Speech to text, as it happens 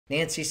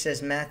Nancy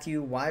says,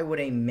 Matthew, why would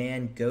a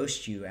man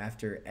ghost you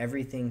after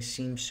everything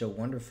seems so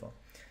wonderful?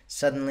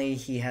 Suddenly,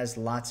 he has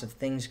lots of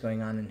things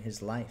going on in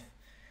his life.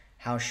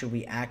 How should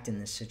we act in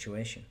this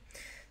situation?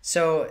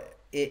 So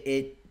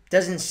it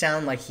doesn't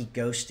sound like he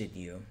ghosted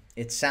you.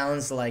 It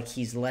sounds like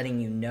he's letting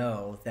you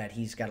know that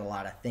he's got a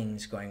lot of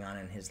things going on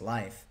in his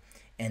life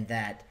and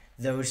that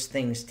those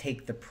things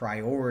take the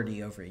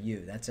priority over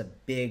you. There's a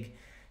big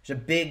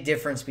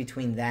difference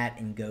between that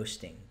and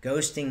ghosting.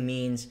 Ghosting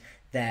means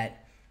that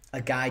a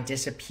guy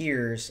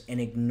disappears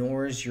and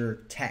ignores your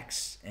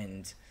texts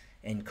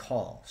and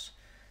calls.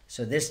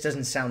 So this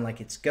doesn't sound like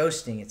it's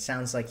ghosting. It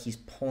sounds like he's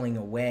pulling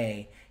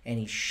away and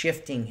he's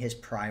shifting his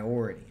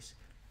priorities.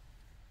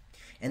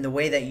 And the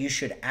way that you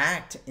should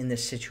act in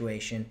this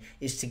situation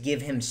is to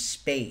give him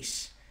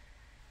space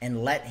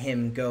and let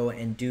him go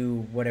and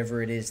do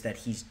whatever it is that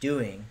he's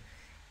doing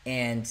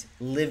and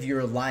live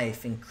your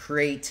life and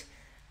create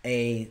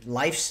a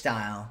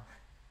lifestyle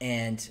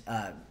and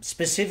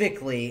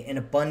specifically an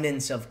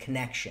abundance of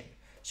connection.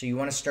 So you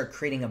want to start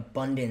creating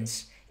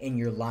abundance in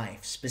your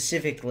life.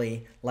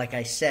 Specifically, like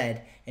I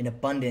said, an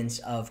abundance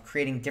of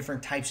creating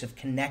different types of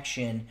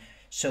connection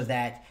so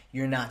that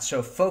you're not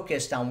so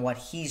focused on what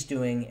he's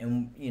doing.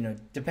 And, you know,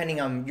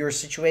 depending on your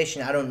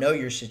situation, I don't know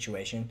your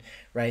situation,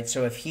 right?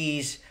 So if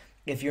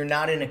you're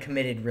not in a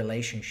committed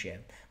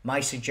relationship, my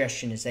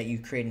suggestion is that you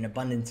create an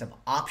abundance of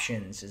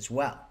options as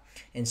well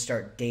and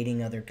start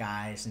dating other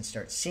guys and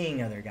start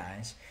seeing other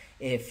guys.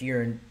 If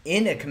you're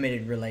in a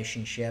committed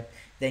relationship,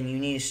 then you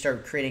need to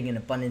start creating an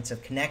abundance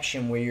of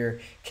connection where you're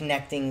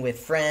connecting with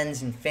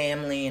friends and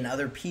family and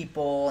other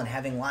people and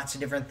having lots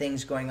of different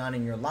things going on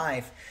in your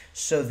life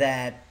so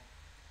that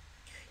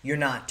you're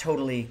not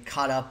totally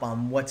caught up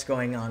on what's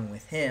going on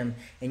with him,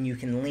 and you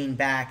can lean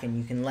back and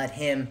you can let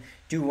him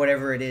do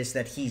whatever it is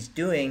that he's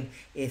doing.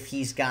 If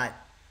he's got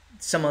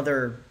some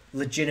other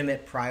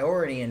legitimate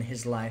priority in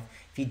his life,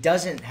 if he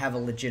doesn't have a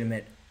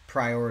legitimate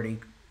priority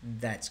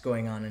that's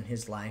going on in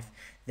his life,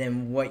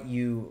 then what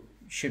you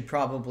should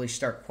probably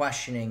start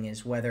questioning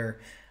is whether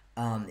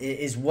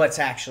is what's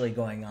actually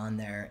going on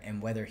there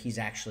and whether he's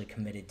actually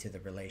committed to the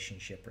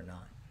relationship or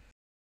not.